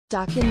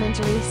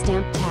Documentary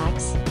stamp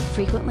tax,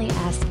 frequently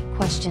asked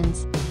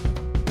questions.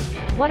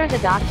 What are the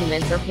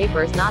documents or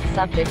papers not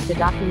subject to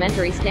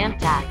documentary stamp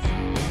tax?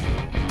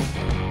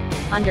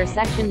 Under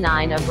Section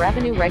 9 of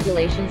Revenue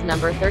Regulations No.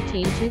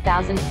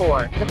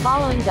 13/2004, the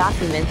following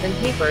documents and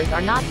papers are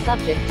not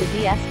subject to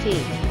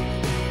DST.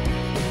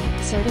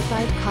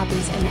 Certified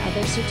copies and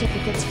other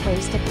certificates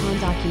placed upon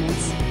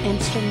documents,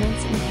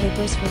 instruments and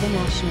papers for the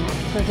national,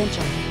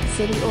 provincial,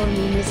 city or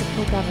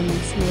municipal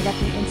governments made at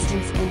the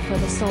instance and for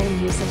the sole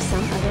use of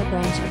some other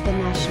branch of the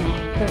national,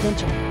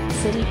 provincial,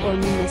 city or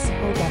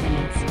municipal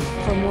governments.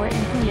 For more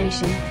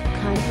information,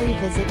 kindly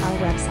visit our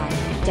website,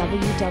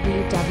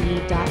 www.vir.gov.ph,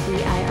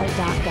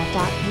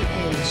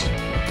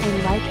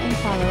 and like and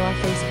follow our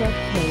Facebook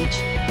page.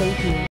 Thank you.